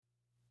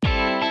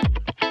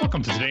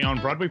Welcome to Today on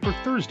Broadway for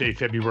Thursday,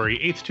 February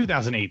 8th,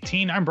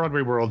 2018. I'm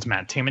Broadway World's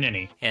Matt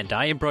Tamanini. And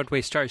I am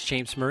Broadway Stars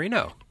James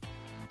Marino.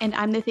 And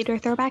I'm the Theater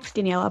Throwbacks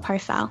Daniela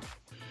Parcell.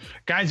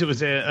 Guys, it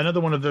was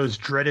another one of those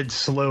dreaded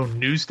slow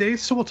news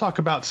days, so we'll talk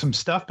about some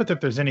stuff, but if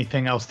there's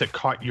anything else that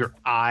caught your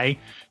eye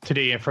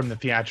today from the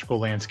theatrical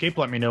landscape,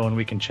 let me know and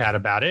we can chat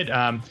about it.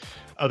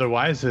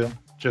 Otherwise,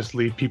 just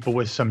leave people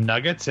with some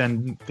nuggets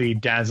and the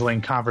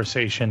dazzling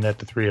conversation that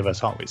the three of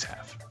us always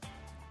have.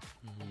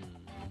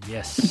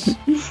 Yes.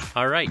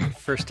 All right.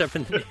 First up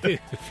in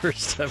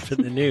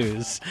the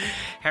news,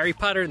 Harry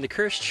Potter and the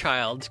Cursed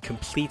Child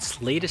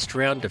completes latest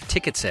round of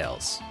ticket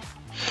sales.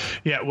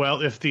 Yeah,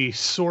 well, if the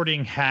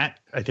Sorting Hat,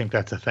 I think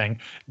that's a thing,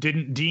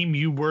 didn't deem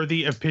you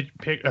worthy of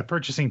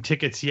purchasing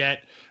tickets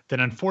yet, then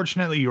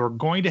unfortunately you're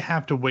going to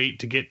have to wait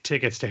to get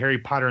tickets to Harry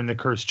Potter and the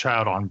Cursed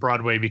Child on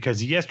Broadway,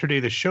 because yesterday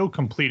the show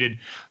completed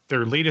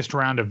their latest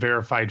round of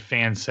verified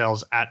fan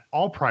sales at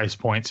all price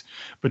points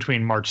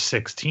between March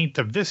 16th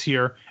of this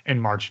year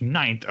and March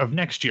 9th of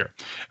next year.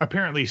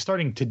 Apparently,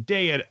 starting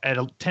today at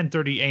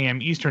 10:30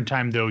 a.m. Eastern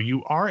Time, though,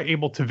 you are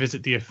able to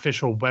visit the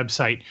official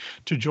website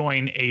to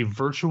join a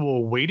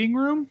virtual waiting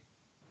room.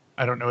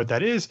 I don't know what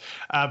that is,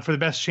 for the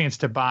best chance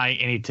to buy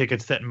any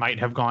tickets that might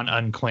have gone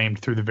unclaimed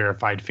through the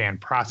verified fan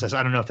process.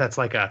 I don't know if that's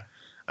like a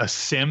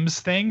Sims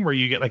thing where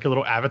you get like a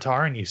little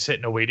avatar and you sit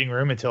in a waiting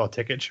room until a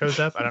ticket shows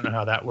up. I don't know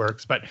how that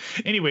works. But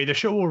anyway, the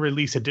show will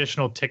release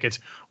additional tickets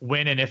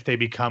when and if they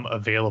become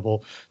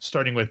available,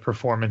 starting with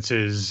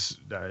performances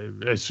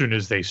as soon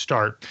as they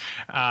start.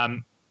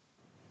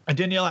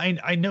 Danielle,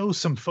 I know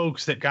some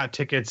folks that got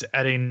tickets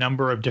at a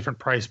number of different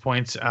price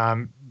points.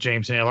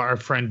 James and our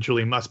friend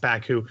Julie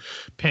Musback, who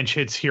pinch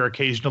hits here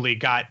occasionally,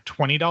 got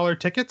 $20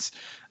 tickets.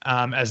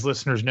 As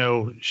listeners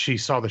know, she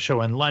saw the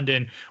show in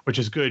London, which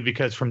is good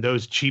because from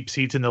those cheap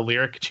seats in the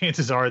Lyric,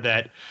 chances are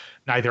that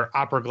neither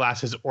opera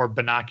glasses or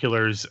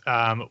binoculars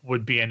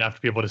would be enough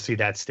to be able to see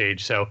that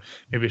stage. So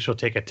maybe she'll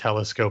take a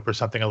telescope or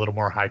something a little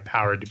more high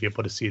powered to be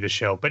able to see the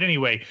show. But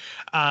anyway,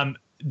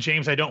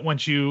 James, I don't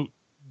want you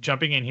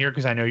jumping in here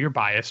because I know you're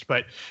biased,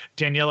 but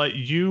Daniela,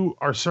 you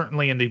are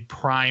certainly in the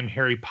prime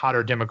Harry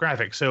Potter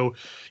demographic. So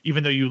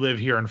even though you live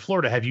here in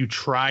Florida, have you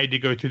tried to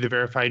go through the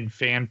verified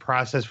fan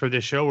process for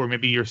this show, or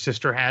maybe your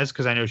sister has,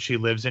 because I know she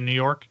lives in New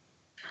York?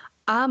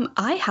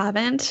 I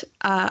haven't.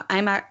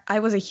 I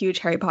was a huge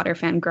Harry Potter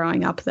fan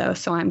growing up, though,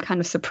 so I'm kind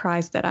of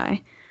surprised that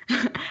I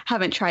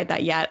haven't tried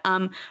that yet.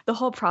 The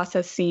whole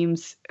process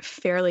seems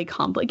fairly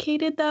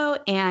complicated, though,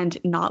 and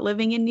not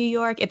living in New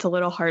York, it's a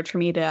little hard for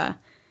me to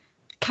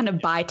kind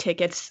of buy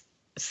tickets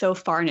so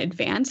far in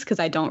advance because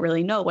I don't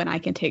really know when I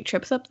can take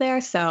trips up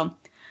there. So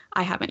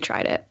I haven't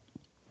tried it.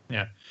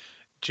 Yeah.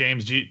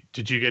 James,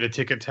 did you get a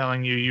ticket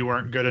telling you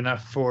weren't good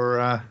enough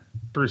for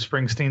Bruce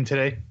Springsteen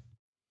today?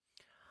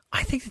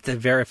 I think that the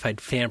verified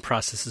fan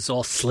process is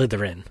all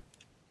Slytherin.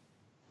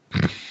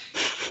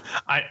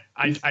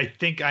 I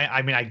think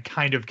I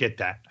kind of get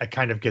that. I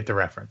kind of get the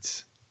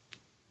reference.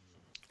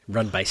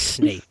 Run by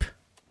Snape.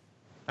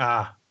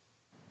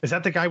 Is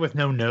that the guy with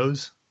no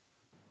nose?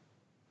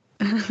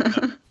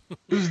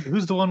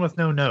 Who's the one with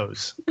no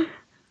nose?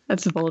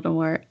 That's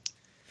Voldemort.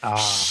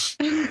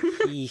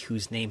 He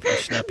whose name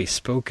should not be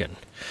spoken.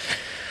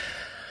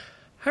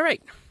 All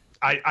right.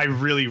 I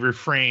really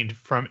refrained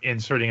from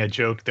inserting a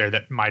joke there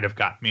that might have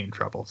got me in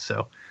trouble.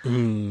 So,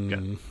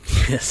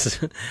 yes.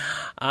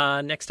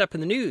 Next up in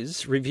the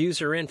news,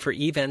 reviews are in for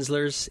Eve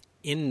Ensler's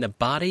In the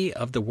Body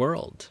of the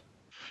World.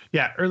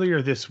 Yeah,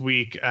 earlier this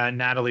week,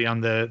 Natalie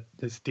on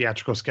this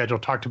theatrical schedule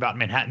talked about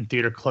Manhattan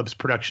Theater Club's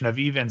production of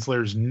Eve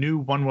Ensler's new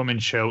one-woman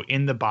show,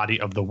 In the Body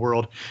of the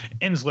World.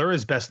 Ensler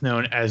is best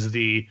known as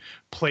the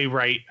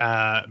playwright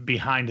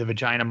behind the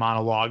Vagina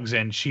Monologues,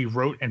 and she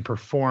wrote and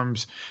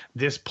performs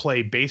this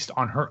play based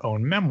on her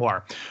own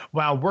memoir.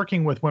 While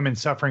working with women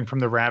suffering from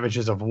the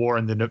ravages of war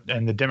in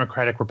the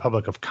Democratic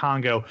Republic of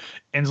Congo,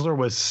 Ensler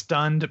was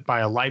stunned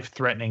by a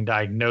life-threatening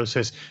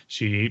diagnosis.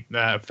 She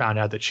found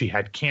out that she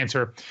had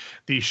cancer.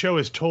 The show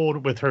is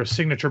told with her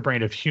signature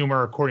brand of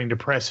humor. According to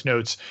press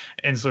notes,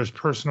 Ensler's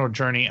personal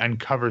journey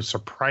uncovers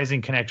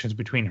surprising connections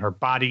between her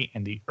body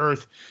and the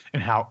earth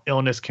and how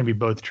illness can be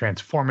both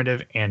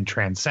transformative and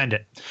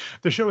transcendent.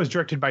 The show is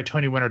directed by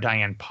Tony winner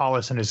Diane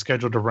Paulus and is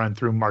scheduled to run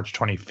through March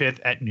 25th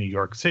at New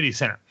York City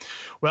Center.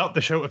 Well,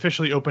 the show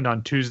officially opened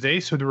on Tuesday,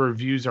 so the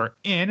reviews are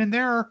in, and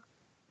there are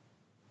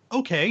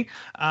okay.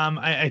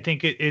 I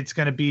think it's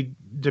going to be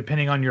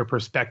depending on your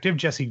perspective.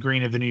 Jesse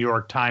Green of the New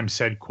York Times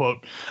said,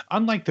 quote,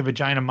 "Unlike the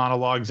Vagina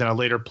Monologues and a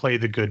later play,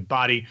 The Good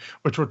Body,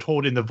 which were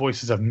told in the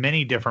voices of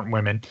many different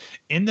women,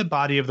 In the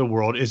Body of the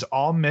World is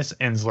all Miss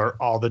Ensler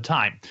all the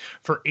time.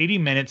 For 80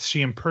 minutes,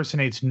 she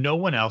impersonates no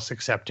one else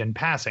except in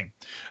passing.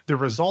 The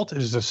result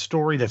is a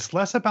story that's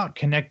less about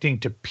connecting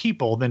to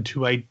people than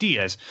to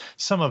ideas,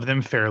 some of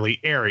them fairly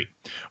airy.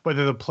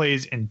 Whether the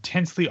play's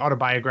intensely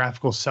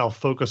autobiographical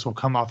self-focus will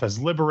come off as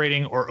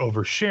liberating or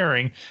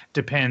oversharing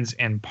depends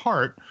in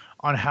part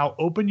on how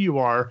open you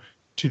are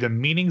to the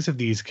meanings of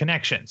these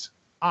connections.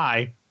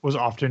 I was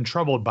often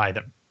troubled by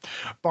them."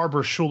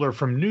 Barbara Schuler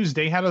from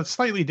Newsday had a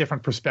slightly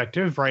different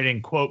perspective,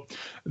 writing, quote,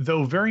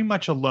 though very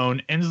much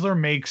alone, Ensler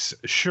makes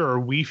sure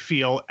we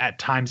feel at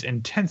times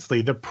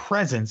intensely the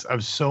presence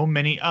of so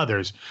many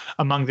others,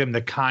 among them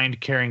the kind,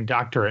 caring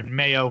doctor at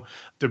Mayo,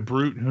 the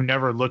brute who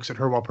never looks at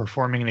her while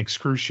performing an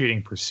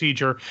excruciating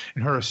procedure,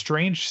 and her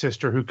estranged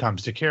sister who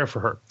comes to care for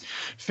her.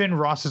 Finn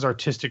Ross's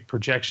artistic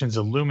projections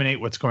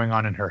illuminate what's going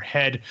on in her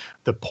head,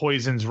 the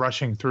poisons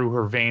rushing through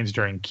her veins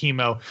during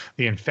chemo,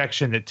 the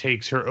infection that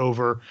takes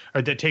over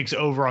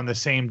on the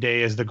same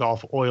day as the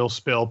Gulf oil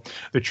spill,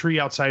 the tree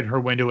outside her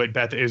window at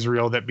Beth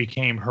Israel that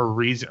became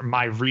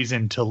my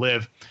reason to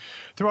live.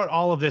 Throughout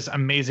all of this,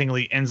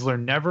 amazingly, Ensler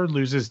never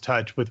loses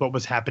touch with what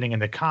was happening in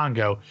the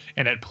Congo,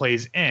 and at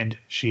play's end,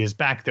 she is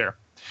back there.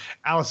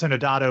 Alison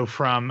Adato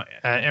from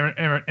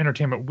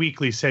Entertainment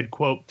Weekly said,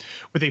 quote,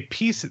 with a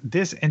piece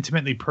this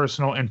intimately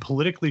personal and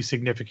politically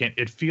significant,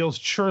 it feels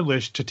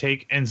churlish to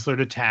take Ensler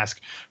to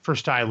task for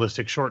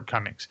stylistic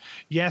shortcomings.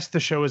 Yes, the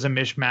show is a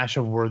mishmash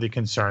of worthy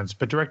concerns,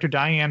 but director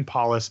Diane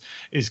Paulus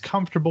is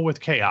comfortable with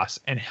chaos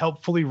and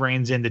helpfully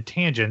reins in the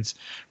tangents,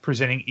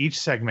 presenting each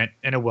segment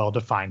in a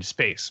well-defined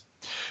space.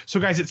 So,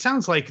 guys, it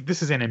sounds like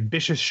this is an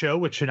ambitious show,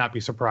 which should not be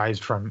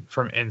surprised from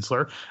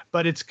Ensler,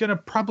 but it's going to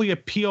probably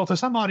appeal to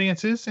some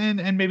audiences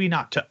and maybe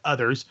not to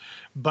others.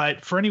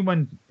 But for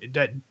anyone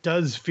that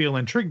does feel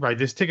intrigued by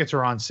this, tickets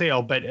are on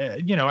sale. But,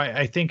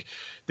 I think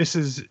this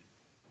is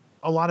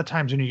a lot of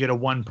times when you get a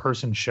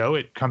one-person show,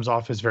 it comes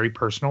off as very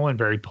personal and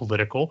very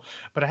political.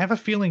 But I have a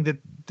feeling that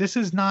this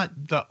is not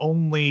the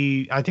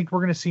only – I think we're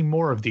going to see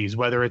more of these,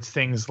 whether it's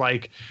things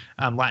like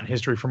Latin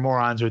History for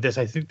Morons or this.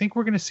 I think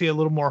we're going to see a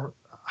little more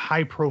 –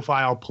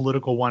 high-profile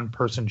political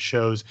one-person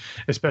shows,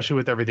 especially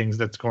with everything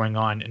that's going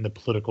on in the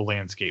political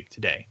landscape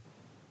today.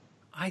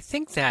 I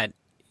think that,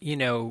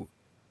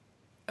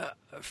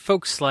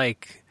 folks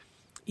like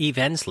Eve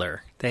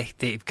Ensler,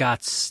 they've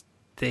got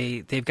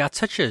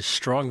such a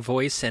strong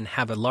voice and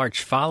have a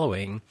large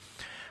following,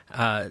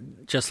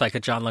 just like a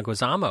John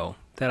Leguizamo,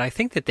 that I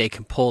think that they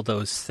can pull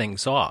those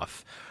things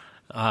off.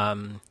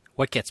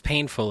 What gets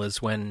painful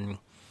is when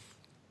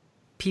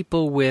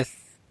people with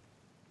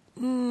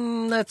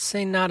let's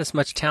say not as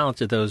much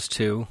talent as those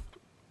two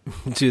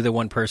do the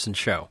one-person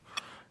show,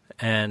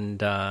 and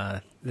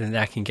then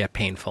that can get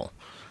painful.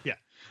 Yeah,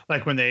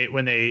 like when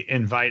they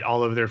invite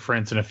all of their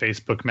friends in a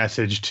Facebook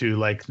message to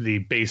like the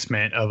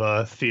basement of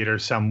a theater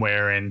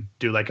somewhere and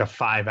do like a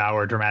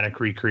 5-hour dramatic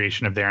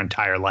recreation of their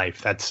entire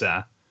life. That's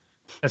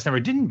never.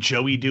 Didn't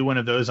Joey do one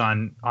of those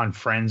on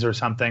Friends or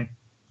something?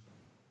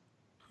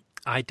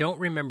 I don't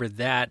remember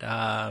that.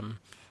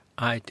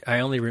 I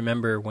only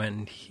remember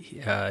when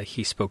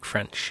he spoke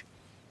French.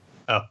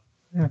 Oh,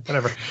 yeah,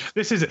 whatever.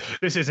 This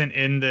isn't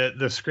in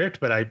the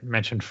script, but I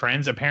mentioned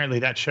Friends. Apparently,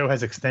 that show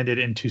has extended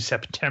into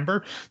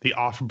September, the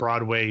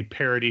off-Broadway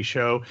parody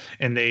show,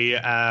 and they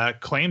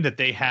claim that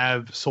they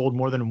have sold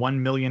more than $1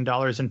 million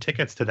in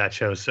tickets to that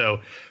show. So,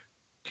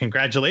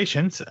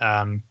 congratulations.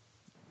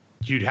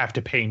 You'd have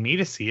to pay me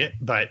to see it,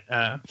 but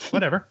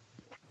whatever.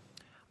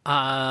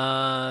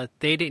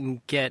 They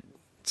didn't get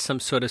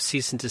some sort of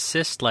cease and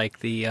desist like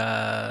the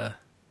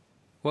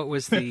what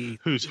was the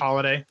Whose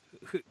Holiday?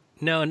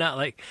 No, not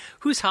like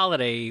Whose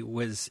Holiday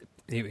was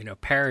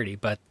parody,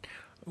 but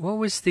what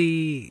was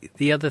the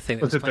other thing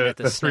that was playing at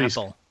the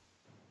Snapple?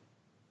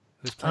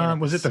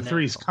 Was it the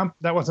Three's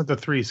that wasn't the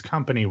Three's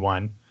Company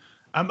one.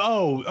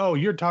 Are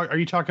you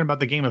talking about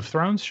the Game of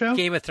Thrones show?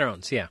 Game of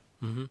Thrones, yeah.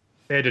 Mm-hmm.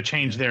 They had to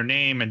change their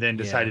name and then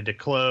decided to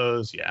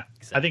close. Yeah.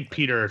 Exactly. I think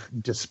Peter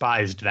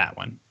despised that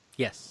one.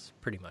 Yes,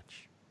 pretty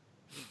much.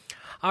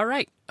 All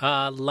right.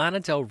 Lana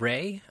Del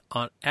Rey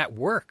at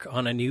work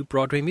on a new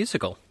Broadway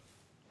musical.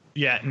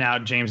 Yeah. Now,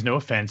 James, no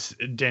offense.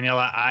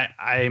 Daniela,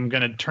 I'm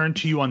going to turn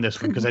to you on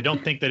this one because I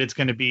don't think that it's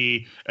going to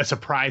be a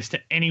surprise to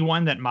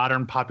anyone that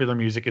modern popular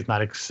music is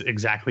not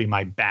exactly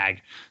my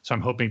bag. So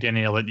I'm hoping,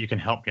 Daniela, that you can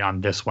help me on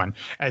this one.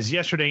 As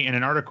yesterday, in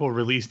an article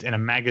released in a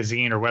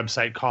magazine or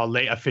website called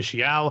Les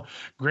Officiels,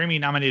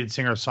 Grammy-nominated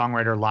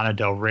singer-songwriter Lana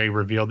Del Rey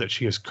revealed that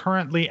she is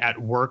currently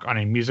at work on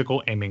a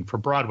musical aiming for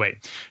Broadway.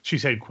 She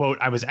said, quote,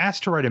 I was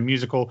asked to write a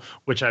musical,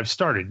 which I've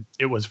started.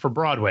 It was for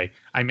Broadway.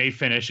 I may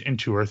finish in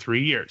 2 or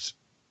 3 years.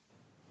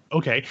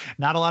 Okay,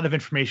 not a lot of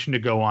information to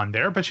go on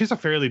there, but she's a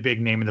fairly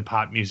big name in the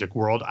pop music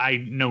world.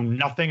 I know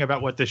nothing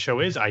about what this show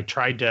is. I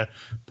tried to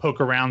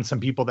poke around some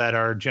people that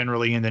are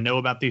generally in the know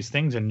about these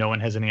things, and no one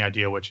has any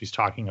idea what she's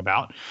talking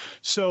about.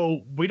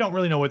 So we don't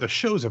really know what the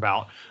show's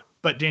about.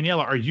 But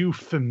Daniela, are you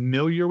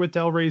familiar with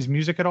Del Rey's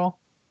music at all?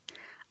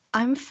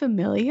 I'm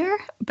familiar,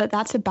 but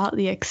that's about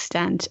the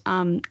extent.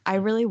 I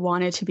really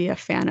wanted to be a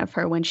fan of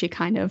her when she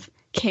kind of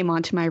came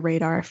onto my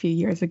radar a few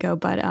years ago,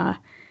 but I'm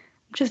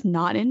just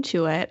not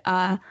into it.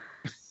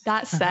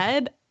 That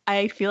said,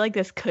 I feel like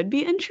this could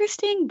be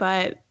interesting,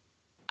 but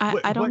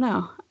I don't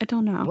know. I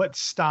don't know. What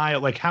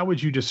style, like how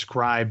would you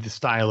describe the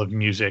style of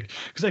music?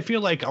 Because I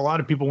feel like a lot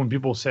of people, when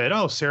people said,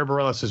 oh, Sarah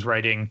Bareilles is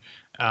writing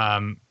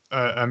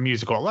a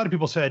musical, a lot of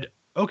people said,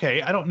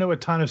 okay, I don't know a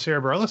ton of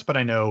Sarah Bareilles, but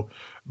I know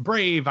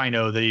Brave. I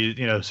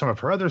know some of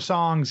her other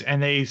songs,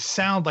 and they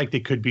sound like they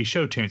could be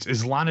show tunes.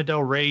 Is Lana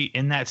Del Rey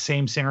in that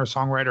same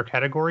singer-songwriter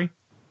category?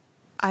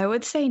 I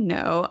would say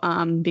no,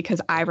 because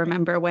I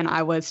remember when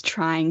I was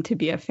trying to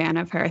be a fan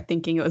of her,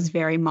 thinking it was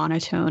very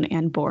monotone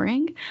and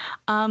boring.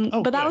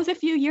 But that was a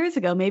few years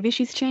ago. Maybe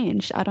she's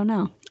changed. I don't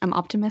know. I'm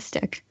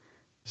optimistic.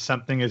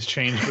 Something has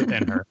changed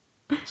within her.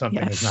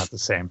 Something Yes. is not the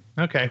same.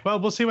 Okay, well,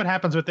 we'll see what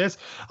happens with this.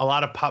 A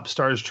lot of pop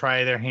stars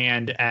try their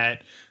hand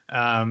at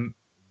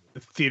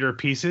theater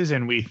pieces,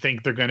 and we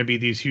think they're going to be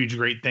these huge,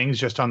 great things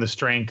just on the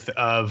strength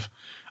of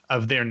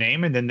their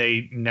name, and then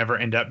they never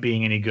end up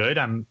being any good.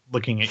 I'm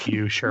looking at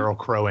you, Sheryl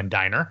Crow and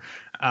Diner.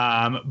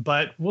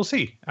 But we'll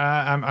see.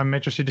 I'm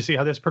interested to see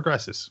how this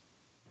progresses.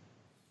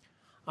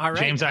 All right.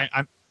 James,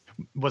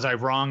 was I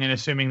wrong in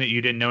assuming that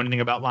you didn't know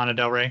anything about Lana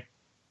Del Rey?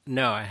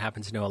 No, I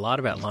happen to know a lot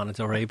about Lana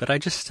Del Rey, but I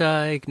just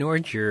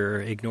ignored your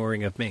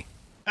ignoring of me.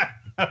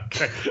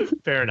 Okay,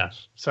 fair enough.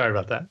 Sorry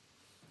about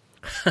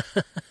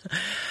that.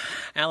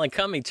 Alan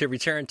Cumming to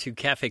return to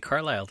Cafe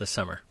Carlisle this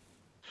summer.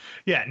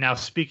 Yeah. Now,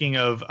 speaking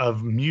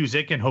of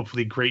music and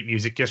hopefully great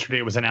music, yesterday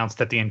it was announced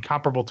that the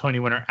incomparable Tony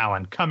winner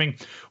Alan Cumming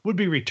would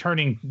be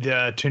returning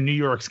to New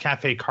York's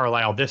Cafe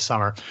Carlisle this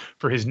summer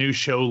for his new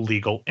show,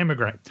 Legal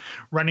Immigrant.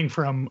 Running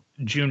from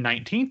June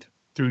 19th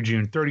through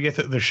June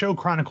 30th, the show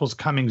chronicles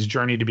Cummings'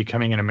 journey to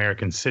becoming an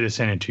American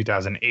citizen in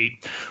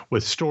 2008,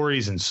 with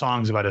stories and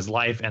songs about his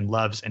life and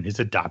loves in his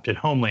adopted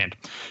homeland.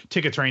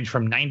 Tickets range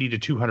from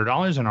 $90 to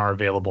 $200 and are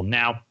available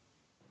now.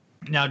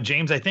 Now,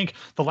 James, I think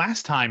the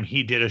last time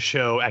he did a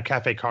show at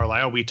Cafe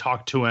Carlisle, we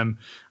talked to him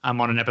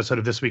on an episode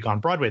of This Week on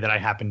Broadway that I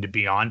happened to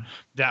be on.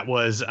 That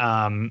was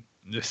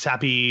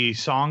Sappy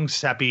Songs,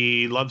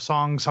 Sappy Love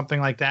Songs, something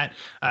like that.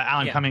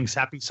 Alan Cummings,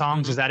 Sappy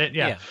Songs, is that it?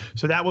 Yeah.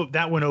 So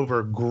that went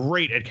over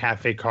great at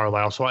Cafe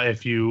Carlisle. So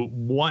if you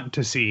want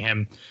to see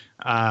him,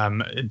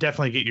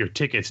 definitely get your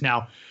tickets.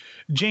 Now,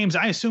 James,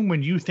 I assume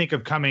when you think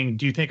of Cumming,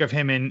 do you think of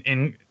him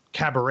in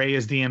Cabaret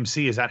as the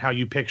MC? Is that how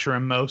you picture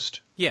him most?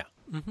 Yeah.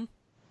 Mm-hmm.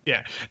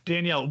 Yeah.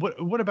 Danielle,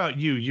 what about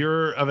you?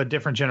 You're of a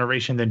different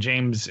generation than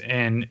James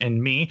and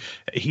me.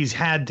 He's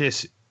had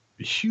this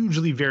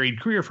hugely varied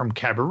career, from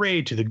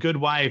Cabaret to The Good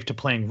Wife to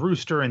playing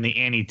Rooster in the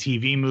Annie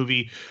TV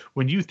movie.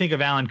 When you think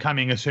of Alan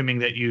Cumming, assuming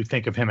that you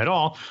think of him at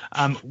all,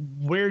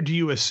 where do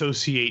you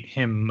associate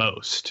him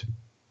most?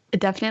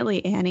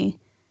 Definitely Annie.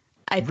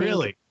 I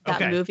think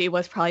that movie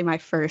was probably my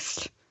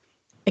first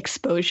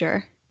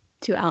exposure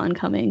to Alan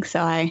Cumming, so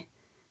I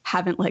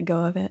haven't let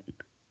go of it.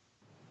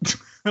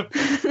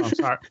 I'm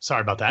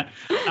sorry about that.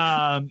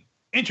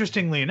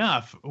 Interestingly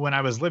enough, when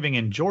I was living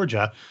in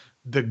Georgia,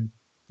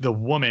 the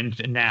woman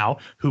now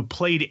who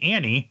played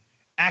Annie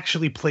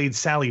actually played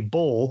Sally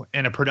Bull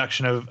in a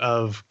production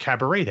of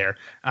Cabaret there.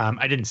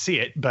 I didn't see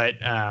it, but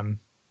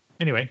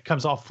anyway,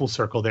 comes all full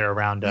circle there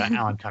around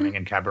Alan Cumming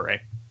and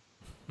Cabaret.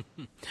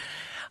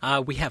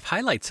 We have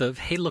highlights of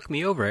Hey Look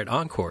Me Over at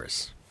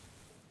Encores.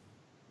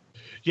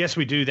 Yes,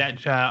 we do.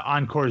 That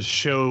Encore's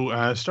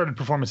show started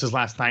performances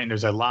last night, and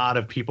there's a lot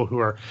of people who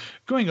are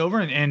going over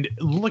and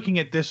looking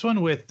at this one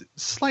with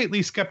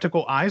slightly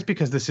skeptical eyes,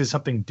 because this is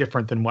something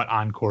different than what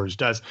Encore's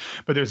does.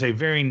 But there's a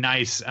very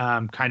nice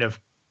kind of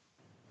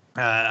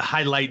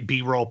highlight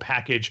B-roll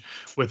package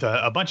with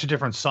a bunch of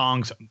different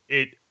songs.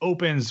 It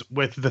opens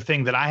with the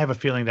thing that I have a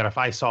feeling that if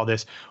I saw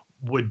this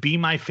would be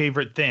my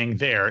favorite thing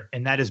there,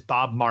 and that is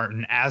Bob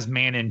Martin as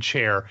Man in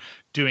Chair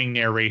doing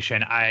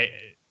narration.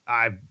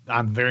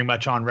 I'm very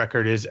much on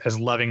record as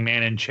loving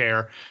Man in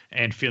Chair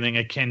and feeling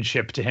a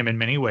kinship to him in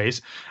many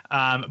ways.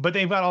 But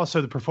they've got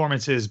also the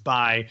performances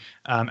by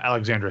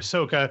Alexandra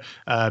Soka,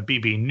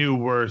 B.B.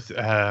 Newworth,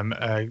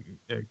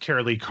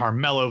 Carolee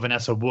Carmelo,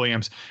 Vanessa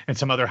Williams, and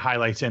some other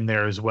highlights in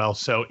there as well.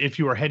 So if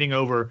you are heading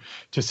over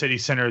to City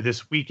Center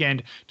this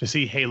weekend to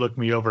see Hey Look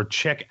Me Over,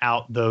 check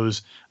out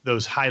those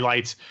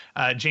highlights.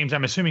 James,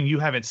 I'm assuming you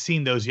haven't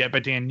seen those yet,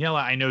 but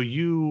Daniela, I know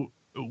you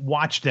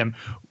watched them.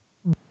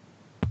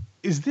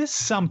 Is this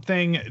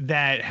something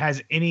that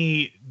has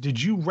any? Did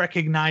you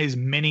recognize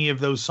many of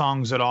those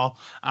songs at all?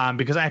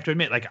 Because I have to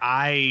admit, like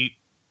I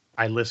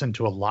listen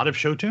to a lot of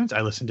show tunes.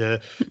 I listen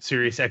to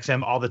Sirius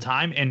XM all the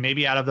time, and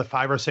maybe out of the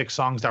 5 or 6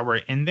 songs that were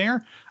in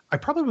there, I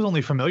probably was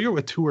only familiar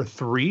with 2 or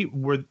 3.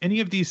 Were any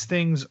of these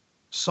things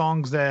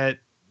songs that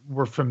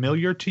were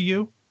familiar to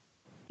you?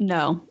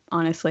 No,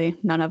 honestly,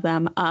 none of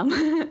them.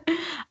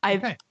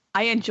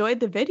 I enjoyed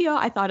the video.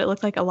 I thought it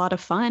looked like a lot of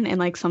fun and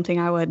like something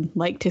I would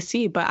like to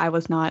see, but I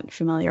was not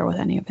familiar with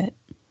any of it.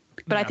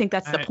 But I think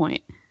that's the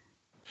point.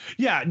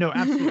 Yeah, no,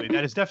 absolutely.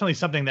 That is definitely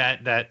something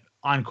that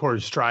Encore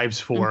strives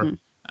for.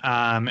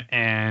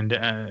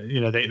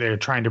 Mm-hmm. They're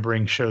trying to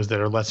bring shows that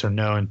are lesser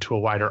known to a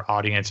wider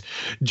audience.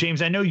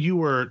 James, I know you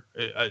were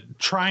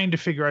trying to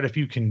figure out if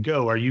you can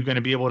go. Are you going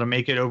to be able to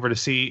make it over to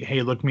see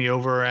Hey Look Me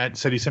Over at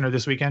City Center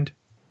this weekend?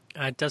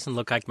 It doesn't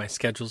look like my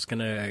schedule's going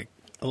to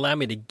allow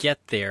me to get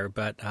there,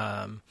 but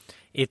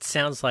it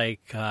sounds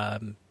like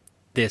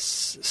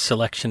this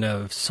selection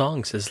of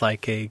songs is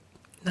like a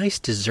nice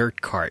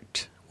dessert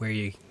cart where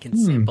you can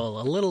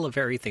sample a little of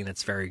everything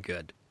that's very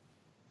good.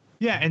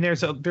 Yeah, and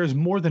there's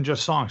more than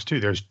just songs too.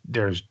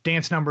 There's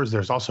dance numbers.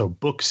 There's also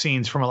book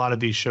scenes from a lot of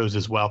these shows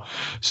as well.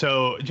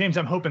 So James,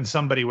 I'm hoping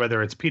somebody,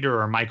 whether it's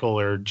Peter or Michael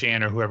or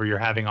Jan or whoever you're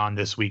having on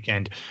this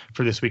weekend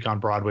for This Week on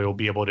Broadway, will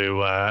be able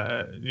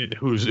to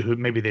who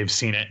maybe they've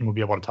seen it and will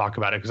be able to talk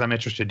about it, because I'm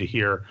interested to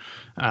hear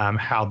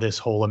how this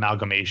whole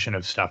amalgamation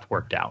of stuff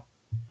worked out.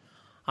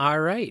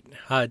 All right,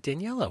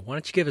 Daniela, why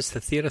don't you give us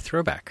the theater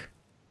throwback?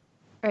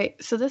 Right.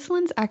 So this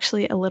one's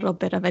actually a little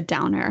bit of a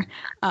downer,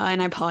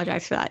 and I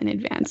apologize for that in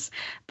advance.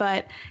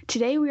 But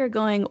today we are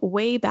going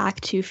way back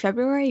to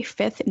February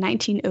 5th,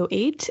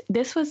 1908.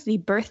 This was the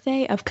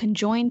birthday of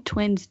conjoined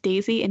twins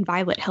Daisy and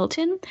Violet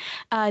Hilton.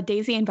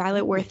 Daisy and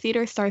Violet were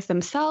theater stars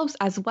themselves,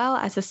 as well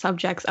as the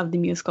subjects of the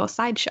musical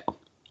Sideshow.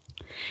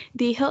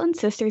 The Hilton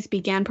sisters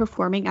began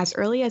performing as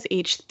early as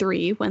age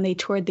 3 when they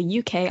toured the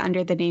UK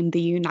under the name the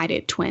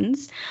United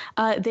Twins.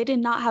 They did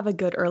not have a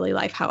good early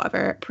life,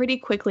 however. Pretty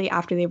quickly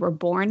after they were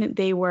born,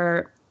 they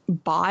were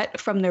bought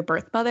from their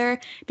birth mother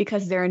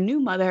because their new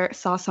mother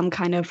saw some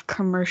kind of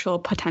commercial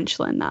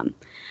potential in them.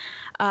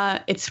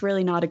 It's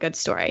really not a good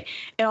story.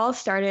 It all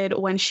started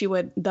when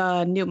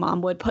the new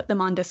mom would put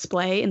them on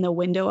display in the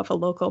window of a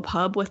local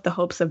pub with the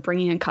hopes of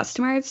bringing in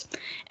customers.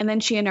 And then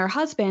she and her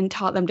husband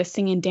taught them to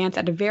sing and dance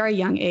at a very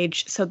young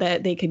age so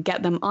that they could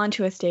get them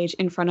onto a stage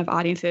in front of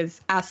audiences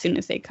as soon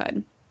as they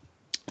could.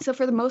 So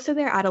for the most of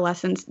their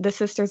adolescence, the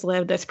sisters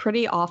lived this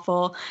pretty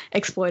awful,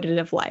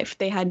 exploitative life.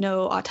 They had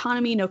no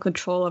autonomy, no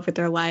control over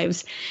their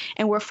lives,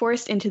 and were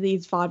forced into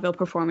these vaudeville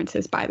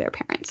performances by their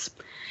parents.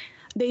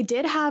 They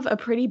did have a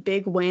pretty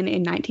big win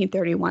in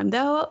 1931,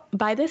 though.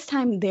 By this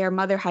time, their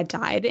mother had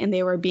died, and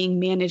they were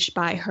being managed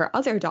by her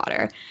other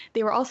daughter.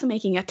 They were also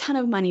making a ton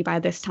of money by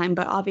this time,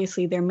 but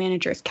obviously their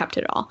managers kept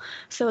it all.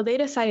 So they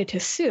decided to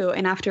sue,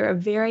 and after a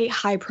very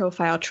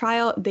high-profile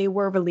trial, they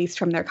were released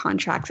from their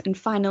contracts and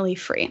finally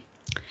free.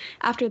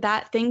 After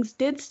that, things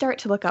did start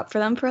to look up for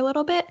them for a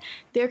little bit.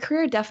 Their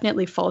career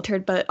definitely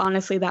faltered, but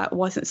honestly, that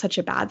wasn't such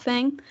a bad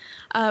thing.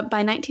 By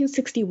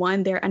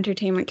 1961, their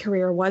entertainment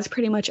career was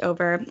pretty much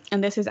over,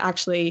 and this is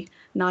actually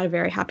not a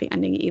very happy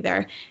ending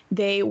either.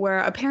 They were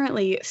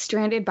apparently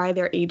stranded by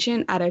their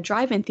agent at a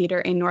drive-in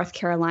theater in North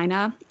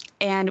Carolina,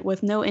 and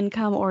with no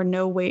income or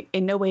no way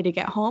to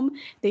get home,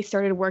 they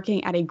started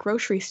working at a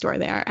grocery store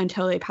there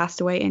until they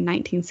passed away in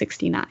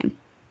 1969.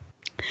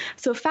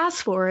 So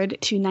fast forward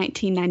to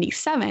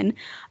 1997,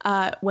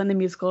 when the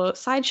musical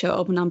Sideshow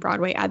opened on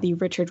Broadway at the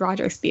Richard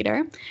Rodgers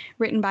Theater.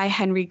 Written by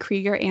Henry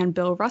Krieger and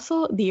Bill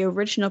Russell, the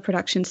original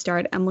production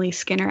starred Emily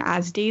Skinner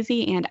as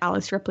Daisy and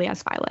Alice Ripley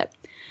as Violet.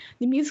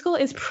 The musical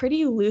is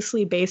pretty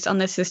loosely based on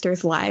the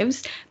sisters'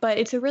 lives, but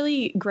it's a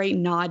really great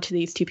nod to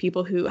these two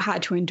people who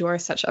had to endure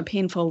such a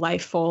painful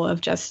life full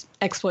of just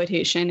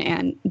exploitation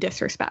and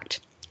disrespect.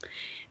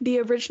 The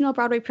original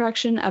Broadway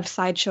production of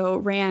Sideshow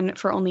ran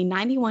for only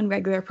 91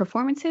 regular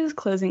performances,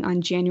 closing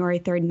on January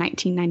 3rd,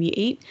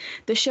 1998.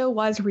 The show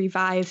was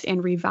revised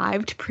and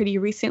revived pretty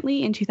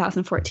recently in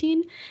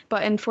 2014,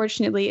 but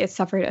unfortunately it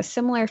suffered a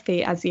similar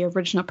fate as the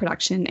original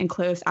production and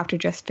closed after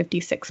just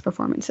 56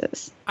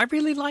 performances. I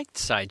really liked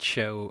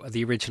Sideshow,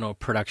 the original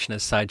production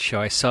of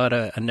Sideshow. I saw it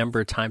a number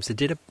of times. They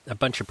did a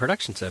bunch of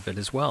productions of it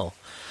as well.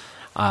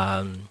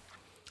 And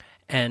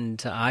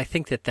I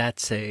think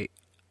it's a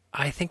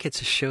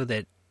show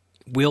that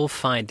will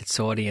find its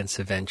audience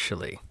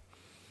eventually.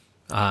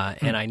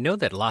 And I know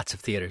that lots of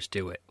theaters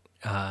do it.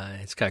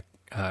 It's got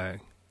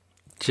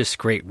just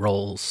great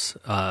roles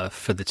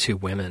for the two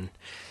women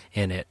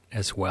in it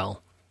as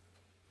well.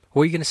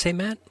 What were you going to say,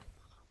 Matt?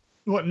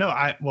 Well,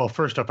 no,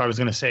 first off, I was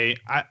going to say,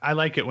 I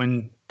like it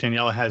when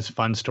Daniela has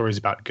fun stories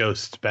about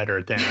ghosts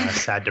better than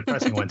sad,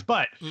 depressing ones.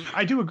 But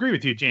I do agree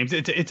with you, James.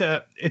 It's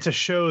a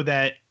show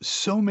that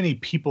so many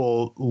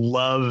people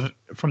love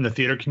from the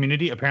theater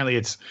community. Apparently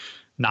it's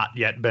not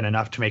yet been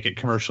enough to make it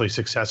commercially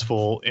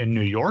successful in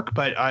New York,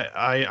 but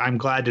I'm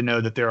glad to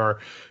know that there are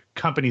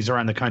companies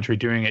around the country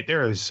doing it.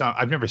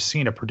 I've never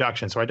seen a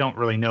production, so I don't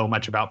really know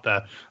much about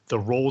the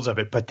roles of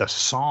it, but the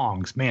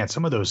songs, man,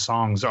 some of those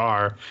songs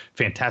are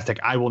fantastic.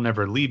 I Will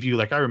Never Leave You.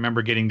 Like, I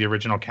remember getting the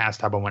original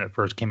cast album when it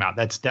first came out.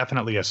 That's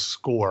definitely a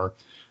score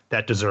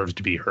that deserves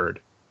to be heard.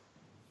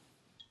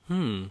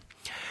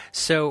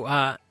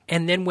 So,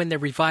 and then when the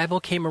revival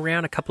came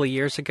around a couple of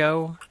years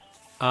ago,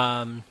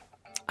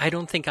 I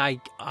don't think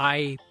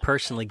I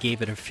personally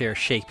gave it a fair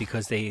shake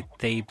because they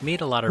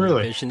made a lot of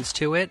revisions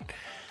to it.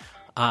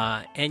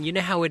 And you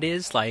know how it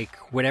is, like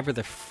whatever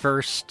the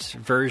first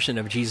version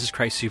of Jesus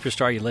Christ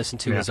Superstar you listen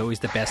to is always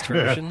the best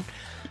version.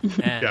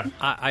 And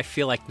I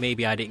feel like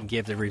maybe I didn't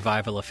give the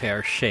revival a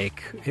fair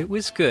shake. It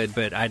was good,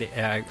 but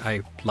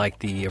I liked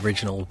the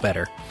original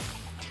better.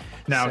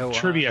 Now,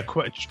 trivia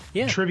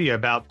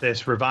about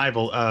this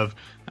revival of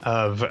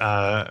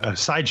a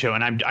Sideshow,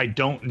 and I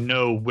don't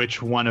know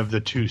which one of the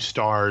two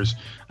stars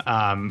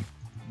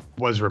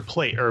was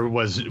replaced or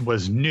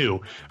was new.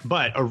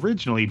 But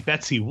originally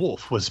Betsy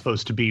Wolfe was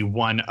supposed to be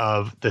one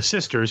of the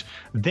sisters.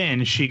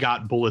 Then she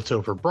got Bullets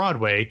Over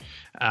Broadway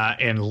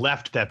and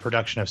left that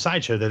production of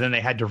Sideshow. That then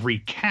they had to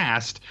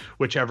recast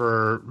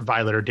whichever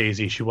Violet or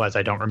Daisy she was.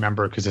 I don't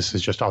remember because this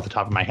is just off the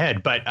top of my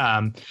head. But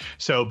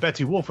so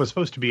Betsy Wolfe was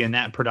supposed to be in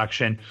that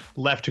production,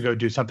 left to go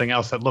do something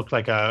else that looked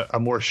like a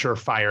more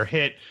surefire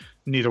hit.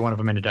 Neither one of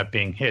them ended up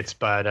being hits,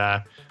 but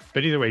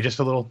either way, just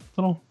a little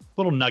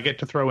nugget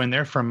to throw in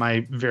there from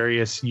my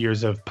various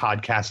years of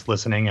podcast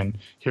listening and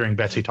hearing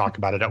Betsy talk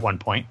about it at one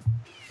point.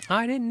 Oh,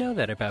 I didn't know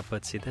that about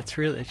Betsy. That's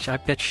really, I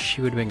bet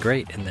she would have been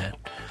great in that.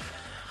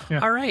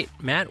 Yeah. All right,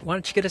 Matt, why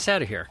don't you get us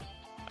out of here?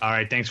 All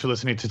right, thanks for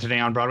listening to Today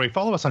on Broadway.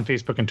 Follow us on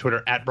Facebook and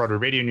Twitter at Broadway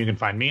Radio, and you can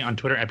find me on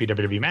Twitter at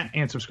BWWMatt,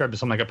 and subscribe to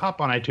Something Like a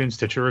Pop on iTunes,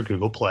 Stitcher, or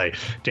Google Play.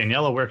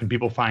 Daniela, where can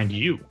people find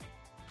you?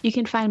 You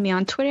can find me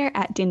on Twitter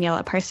at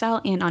Daniela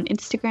Parcell and on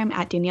Instagram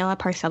at Daniela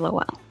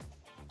Parcellowell.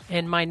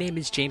 And my name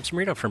is James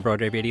Marino from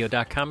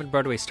BroadwayRadio.com and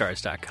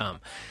BroadwayStars.com.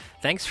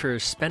 Thanks for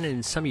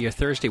spending some of your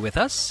Thursday with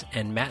us,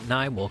 and Matt and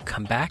I will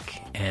come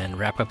back and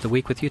wrap up the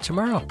week with you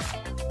tomorrow.